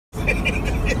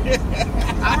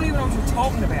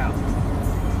talking about?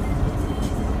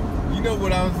 You know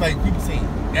what I was like? People say,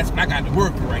 that's what I got to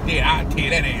work with right there. I'll tear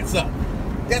that ass up.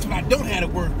 That's what I don't have to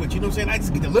work with. You know what I'm saying? I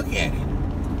just get to look at it.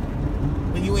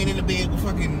 When you ain't in the bed with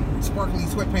fucking sparkly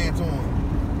sweatpants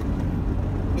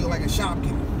on. Look like a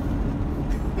Shopkins.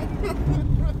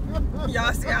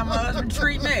 Y'all see how my husband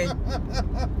treat me?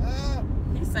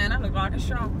 He's saying I look like a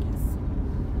Shopkins.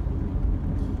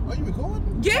 Are you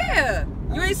recording? Yeah.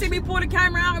 You ain't see me pull the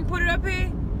camera out and put it up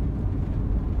here?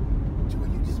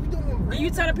 You just be doing Are you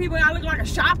telling people I look like a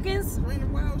Shopkins?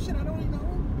 random wild shit I don't even know.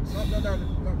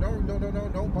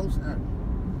 Don't post that.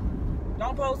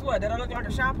 Don't post what? That I look like a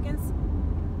Shopkins?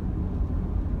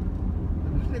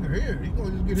 This nigga here, he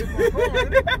gonna just get hit by a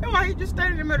car. Why he just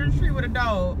standing in the middle of the street with a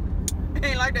dog?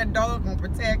 Ain't like that dog gonna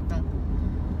protect him.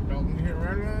 Dog can hit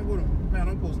right along with him. Man,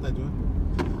 don't post that, dude.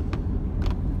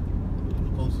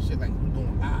 Posting shit like you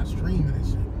doing live streaming and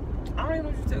shit. I don't even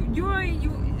know what you said. You ain't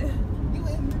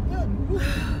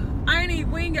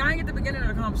we ain't get the beginning of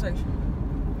the conversation.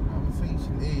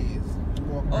 Conversation is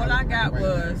all I got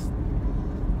was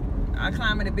I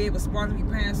climbed in the bed with sparkly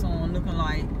pants on looking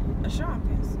like a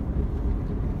Shopkins.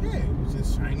 Yeah, it was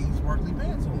just shiny, sparkly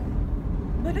pants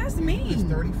on. But that's mean. He's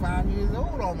 35 years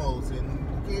old almost, and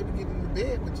you can't get in the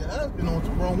bed with your husband on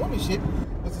some grown woman shit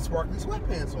with some sparkly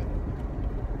sweatpants on.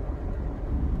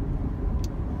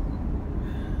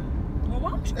 Well,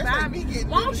 why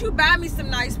don't you buy me some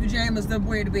nice pajamas to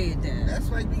wear to bed then? That's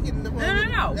like me getting the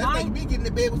No. That's like me getting in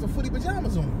the bed with some footy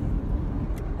pajamas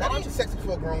on. That ain't sexy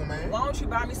for a grown man. Why don't you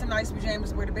buy me some nice pajamas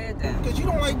to wear to bed then? Because you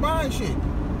don't like buying shit.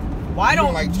 Why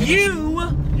don't like you?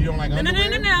 You don't like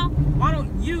underwear? No. Why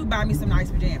don't you buy me some nice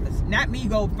pajamas? Not me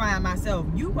go find myself.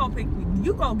 You go pick me.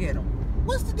 You go get them.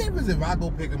 What's the difference if I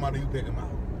go pick them out or you pick them out?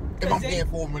 If I'm paying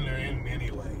for them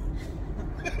anyway.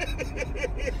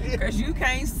 Because you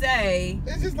can't say.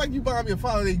 It's just like you buy me a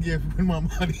holiday gift with my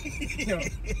money.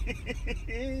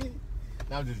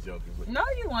 No, I'm just joking. But No,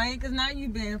 you ain't, because now you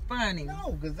being funny.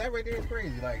 no, because that right there is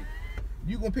crazy. Like,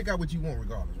 you going to pick out what you want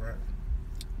regardless, right?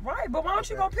 Right, but why don't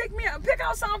you go pick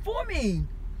out something for me?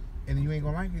 And you ain't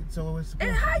going to like it, so it's...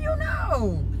 And how you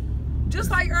know?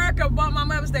 Just like Erica bought my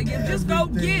Mother's Day gift, just go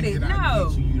get it.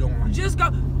 No. You don't like Just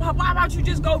go. Why about you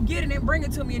just go get it and bring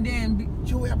it to me and then...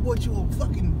 Joey, I bought you a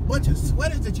fucking bunch of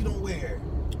sweaters that you don't wear.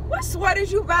 What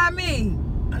sweaters you buy me?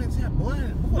 I didn't say I bought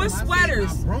them. What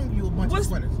sweaters? I brought you a bunch of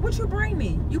sweaters. What you bring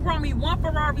me? You brought me one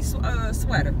Ferrari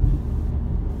sweater.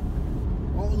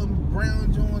 All them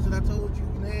brown joints that I told you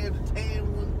can have, the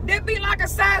tan one. That be like a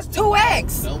size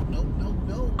 2X. No.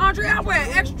 Andre, I wear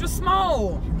extra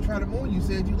small. You tried them on. You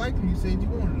said you liked them. You said you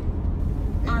wanted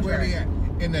them. And Andre. where they at?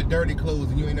 In the dirty clothes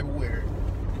and you ain't never wear it.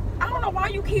 I don't know why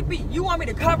you you want me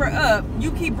to cover up.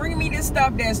 You keep bringing me this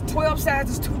stuff that's 12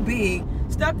 sizes too big.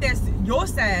 Stuff that's your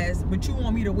size, but you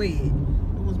want me to wear it.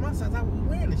 It was my size. I was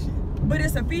wearing the shit. But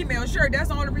it's a female shirt. That's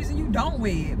the only reason you don't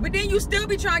wear it. But then you still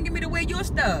be trying to get me to wear your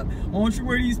stuff. Why don't you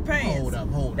wear these pants? Hold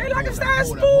up. They like a size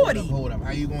 40. Hold up.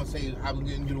 How you gonna say I was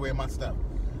getting you to wear my stuff?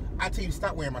 I tell you to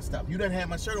stop wearing my stuff. You done had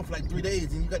my shirt on for like 3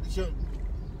 days and you got the shirt.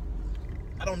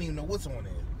 I don't even know what's on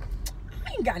there.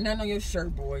 I ain't got nothing on your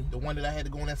shirt, boy. The one that I had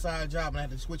to go on that side job and I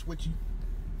had to switch with you.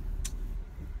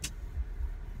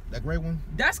 That gray one?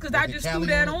 That's because I just threw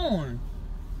that on.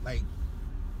 Like,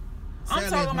 I'm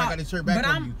talking about, I got the shirt back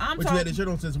on you. But you had the shirt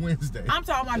on since Wednesday. I'm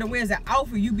talking about the Wednesday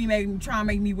outfit you be trying to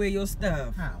make me wear your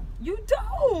stuff. How? You do.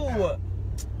 How? What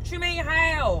you mean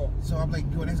how? So I'm like,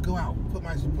 yo, let's go out. Put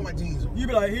my jeans on. You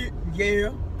be like,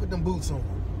 yeah. Put them boots on.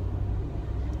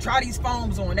 Try these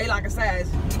foams on. They like a size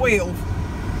 12.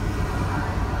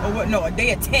 Or what? No,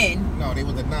 they a 10. No, they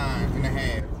was a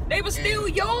 9.5. They were still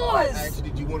yours. Actually,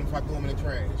 did you want them if I threw them in the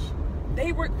trash?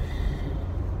 They were.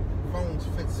 Phones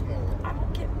fit small. I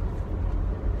don't care.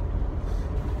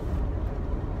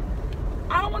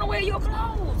 I don't want to wear your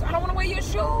clothes. I don't want to wear your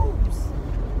shoes.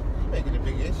 You're making a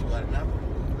big issue out of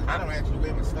nothing. I don't actually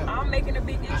wear my stuff. I'm making a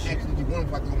big issue. I actually did one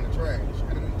if I threw them in the trash.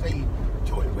 I didn't tell you,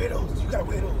 Joey, wear those. You gotta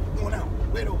wear those. Going out,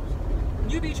 wear those.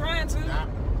 You be trying to. Nah.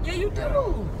 Yeah, you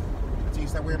do. Until you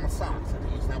start wearing my socks.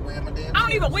 Until you start wearing my damn I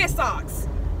don't even wear socks.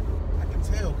 I can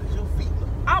tell because your feet look.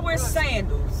 I wear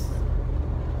sandals.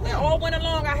 And all winter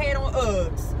long I had on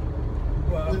Uggs.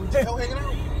 Was your toe hanging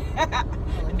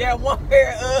out? That one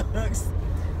pair of Uggs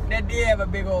that did have a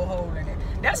big old hole in it.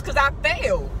 That's because I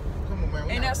fell. Come on,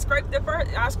 man. And I scraped the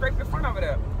front of it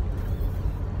up.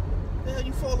 The hell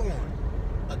you fall on?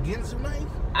 A Ginsu knife?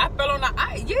 I fell on the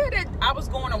ice. Yeah, that I was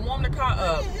going to warm the car up.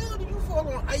 How the hell did you fall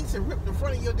on ice and rip the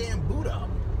front of your damn boot up?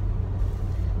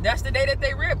 That's the day that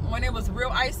they ripped, when it was real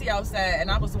icy outside,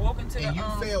 and I was walking to and the.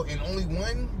 And you fell, and only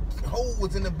one hole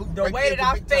was in the boot. The right way there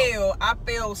that at the big toe. I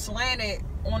fell slanted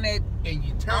on that and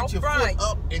you turned Out your front. foot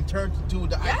up and turned to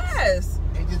the ice. Yes.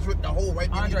 And just ripped the hole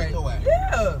right there in Andre. the toe at.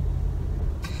 Yeah.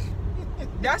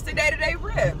 That's the day that they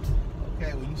ripped.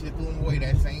 Okay, well, you should have threw them away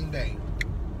that same day.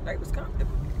 They was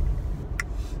comfortable.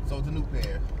 So it's a new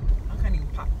pair. I can't even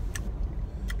pop.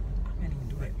 I can't even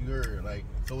do it. You heard, like,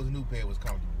 so it's a new pair. It was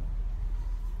comfortable.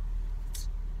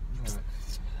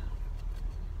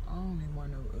 I don't even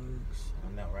want no Uggs.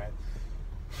 I know, right?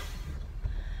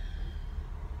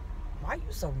 Why you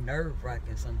so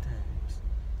nerve-wracking sometimes?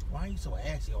 Why are you so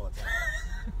ashy all the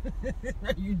time?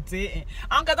 You didn't.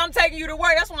 Because I'm taking you to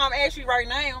work. That's why I'm asking you right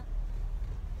now.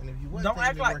 And if you wasn't Don't taking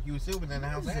act me to like- work, you would still been in the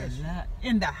house ashy.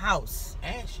 In the house.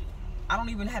 Ashy. I don't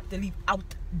even have to leave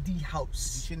out the You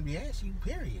house. shouldn't be ashy,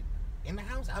 period. In the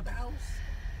house, out the house.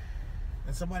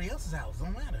 In somebody else's house.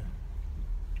 Don't matter.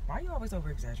 Why you always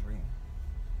over-exaggerating?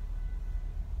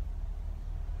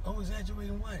 Oh,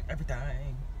 exaggerating what?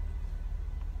 Everything.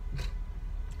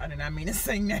 I did not mean to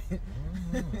sing that.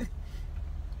 Mm-hmm.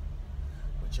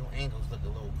 But your ankles look a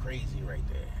little crazy right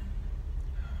there.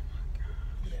 Oh my God.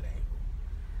 Look at that ankle.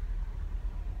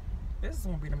 This is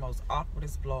going to be the most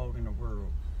awkwardest vlog in the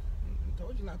world. I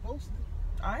told you not posting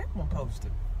it. I am going to post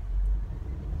it.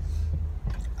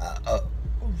 Oh,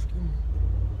 excuse me.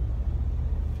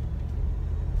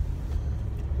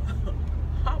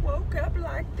 I woke up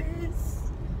like this.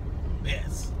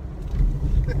 Yes.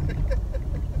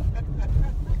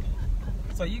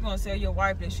 So you gonna tell your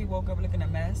wife that she woke up looking a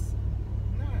mess?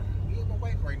 Nah, you ain't my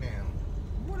wife right now.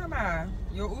 What am I?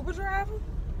 Your Uber driver?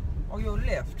 Or your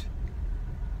Lyft?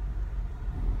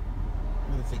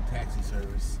 I'm gonna take taxi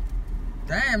service.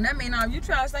 Damn, that mean you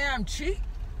trying to say I'm cheap?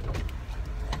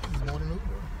 Taxi's more than Uber.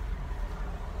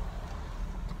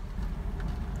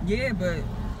 Yeah, but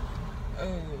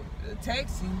a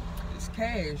taxi is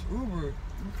cash. Uber,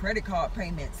 credit card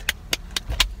payments.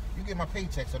 You get my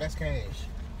paycheck, so that's cash.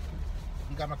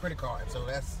 You got my credit card, so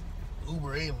that's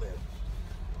Uber and Lyft.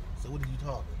 So what are you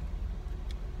talking?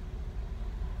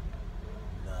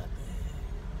 Nothing.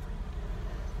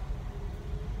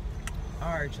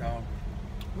 Alright, y'all.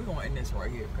 We're gonna end this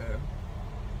right here, cuz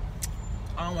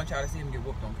I don't want y'all to see him get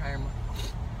whooped on camera.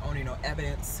 I don't need no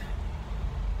evidence.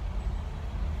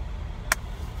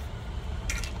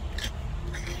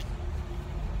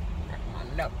 Crack my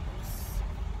knuckles.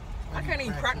 I can't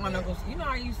even crack my knuckles. You know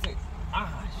I used to. Shit.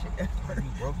 That hurt.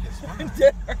 You broke your spine.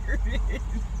 That hurt.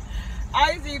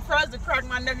 I used to press to crack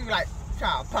my knuckles, like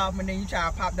try to pop, and then you try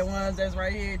to pop the ones that's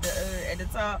right here at the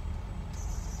top.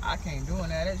 I can't do that.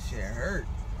 That shit hurt.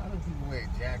 How do people wear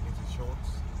jackets and shorts?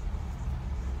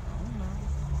 I don't know.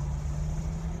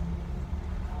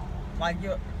 Like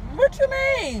what you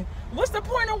mean? What's the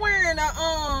point of wearing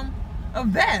a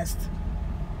vest?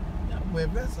 Y'all wear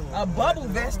vests. A bubble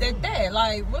vest at that?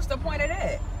 Like, what's the point of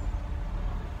that?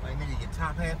 Like, nigga, your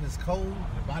top half is cold, and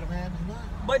the bottom half is not.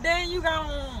 But then you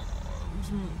gon'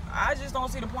 I just don't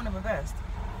see the point of a vest.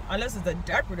 Unless it's a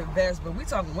decorative vest, but we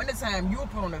talking wintertime, you'll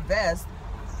put on a vest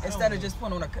instead of just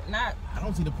putting on a, not. I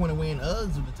don't see the point of wearing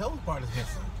Uggs if the toe part is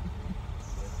missing.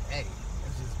 But, hey,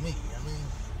 that's just me. I mean,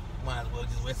 might as well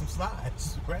just wear some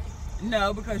slides, right?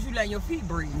 No, because you let your feet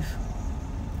breathe.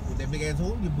 With that big ass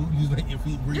hole in your boot, you just let your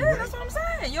feet breathe. Yeah, right? that's what I'm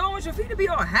saying. You don't want your feet to be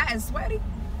all hot and sweaty.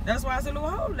 That's why it's a little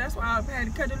hole. That's why I had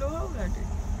to cut a little hole like that.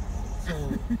 So,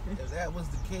 if that was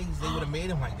the case, they would have made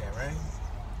him like that, right?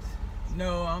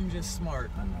 No, I'm just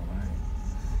smart. I know, right?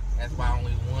 That's why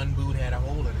only one boot had a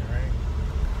hole in it, right?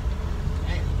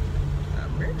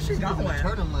 Damn. Where she She was in going? the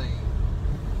turning lane.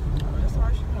 Oh, that's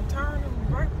why she gonna turn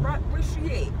and right where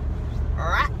she at.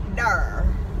 Right there.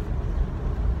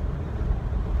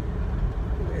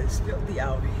 It's filthy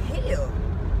out here.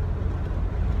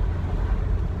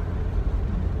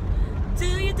 Do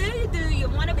you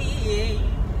wanna be?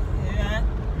 Yeah.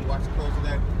 You watch the clothes of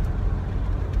that?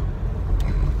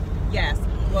 Yes.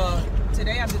 Well,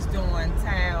 today I'm just doing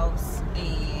towels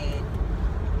and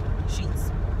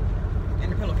sheets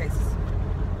and the pillowcases.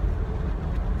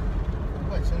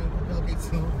 What? So many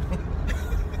pillowcases?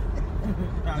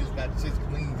 Just got shit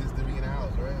clean just to be in the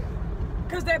house, right?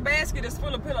 Cause that basket is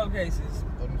full of pillowcases.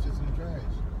 Throw them shits in the trash.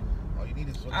 All you need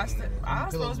is fucking I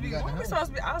was supposed to be. I I was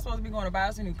supposed to be going to buy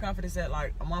us a new comforter set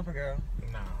like a month ago.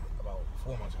 Nah, about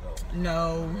 4 months ago.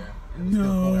 No. Yeah. It was still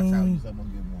cold outside. No. You said I'm gonna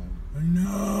get one.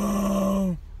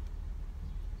 No.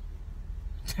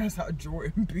 That's how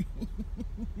Jordan be.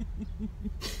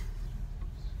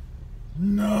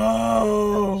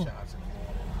 No. Shots in the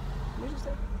morning. What you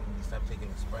say? Stop taking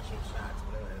espresso shots,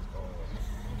 whatever it's called.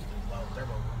 Boosters,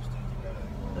 turbo boosters, whatever.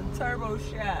 The turbo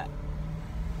shot.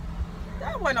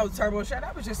 That wasn't no turbo shot.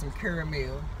 That was just some caramel.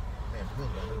 Man, it feels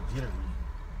a little jittery.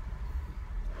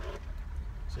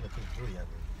 Should have took 3, I think.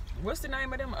 What's the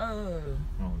name of them? Oh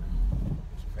no.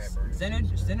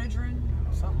 Zenadrin?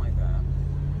 Something like that.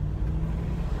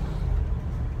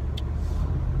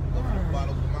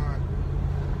 Bottles of mine.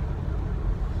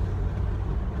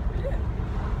 Yeah.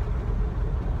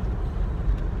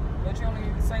 But you only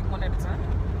take one at a time.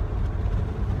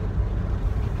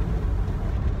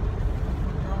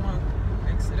 You don't want to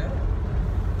mix it up.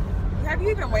 Have you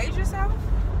even weighed yourself?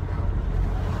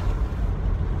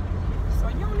 So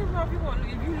you don't even know if you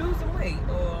losing weight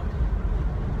or.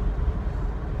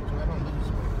 So I don't lose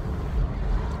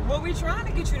weight. Well, we trying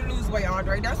to get you to lose weight,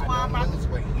 Andre. That's why I'm about to lose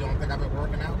weight. You don't think I've been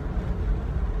working out?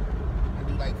 I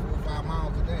do like 4 or 5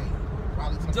 miles a day.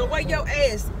 Probably the way your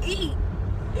ass eat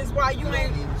is why you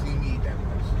ain't. Don't even see me eat that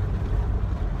much.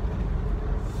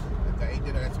 I ate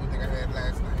dinner. That's one thing I had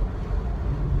last night.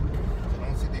 So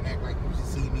don't sit there and act like you should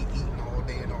see me eating all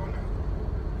day and all night.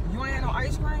 You ain't had no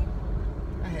ice cream?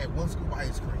 I had 1 scoop of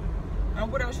ice cream.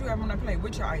 And what else you have on that plate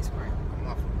with your ice cream? A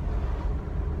muffin.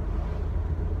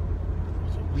 It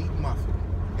was a wheat muffin.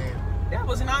 And that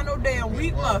was not no damn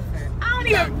wheat muffin. I don't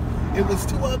even. It was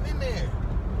 2 of them in there.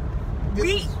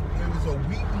 Wheat. It was a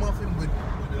wheat muffin with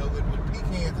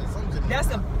pecans or something.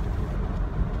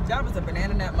 That was a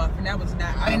banana nut muffin. That was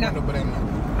not. I did not know banana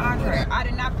nut. Andre, I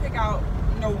did not pick out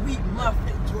no wheat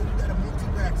muffin. Joy, you got a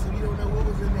multi-pack, so you don't know what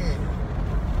was in there.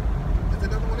 There's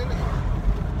another one in there.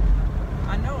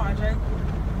 I know, Andre.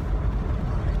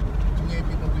 Alright. You ain't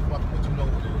pick no wheat muffin, but you know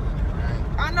what it is in there, right?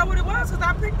 I know what it was because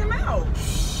I picked them out.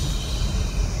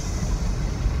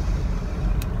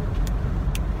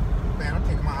 Man, I'm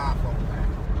taking my iPhone back.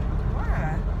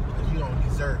 Why? Because you don't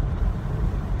deserve it.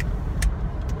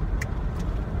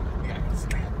 You gotta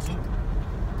snap too.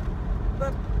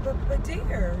 But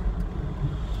dear,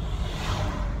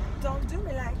 don't do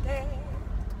me like that.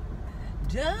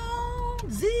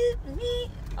 Don't zip me.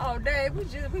 Oh, dang,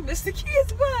 we missed the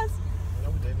kids' bus.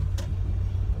 No, we didn't.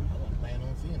 I wasn't planning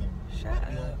on seeing them. Shut up.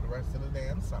 For the rest of the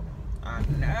damn summer. I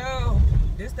know.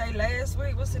 This day last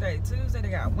week, what's today? Tuesday, they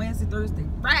got Wednesday, Thursday,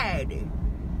 Friday.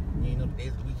 You ain't know the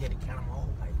days of the week you had to count them all.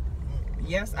 Like,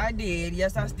 yes, I did.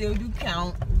 Yes, I still do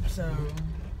count. So.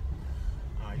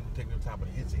 Alright, you can take it on top of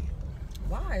the hits here.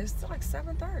 Why? It's still like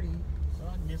 7:30. So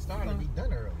I can get started and be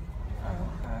done early. Oh,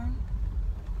 okay.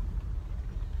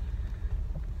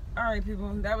 All right,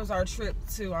 people. That was our trip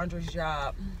to Andre's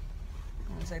job.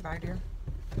 Want to say bye, dear?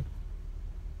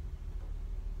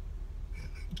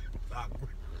 Awkward.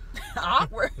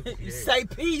 Awkward. Yeah. Say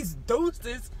peace,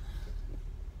 deuces.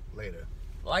 Later.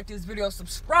 Like this video,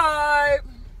 subscribe.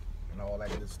 And all that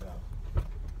good stuff.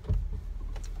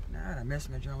 Nah, I messed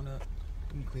my joint up.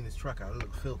 You can clean this truck out. It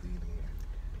looks filthy in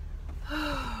here.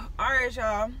 All right,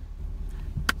 y'all.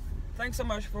 Thanks so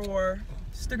much for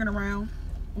sticking around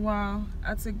while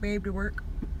I took Babe to work.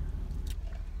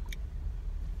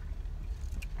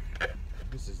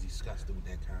 This is disgusting with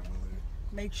that comment.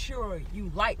 Make sure you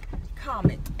like,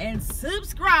 comment, and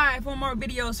subscribe for more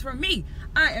videos from me.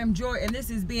 I am Joy, and this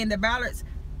is Being the Balance.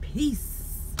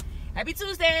 Peace. Happy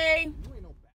Tuesday.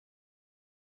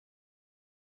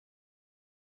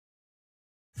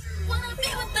 Wanna be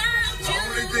without you.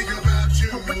 Only think about you.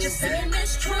 What you're saying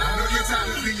is true. I know you're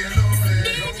tired of being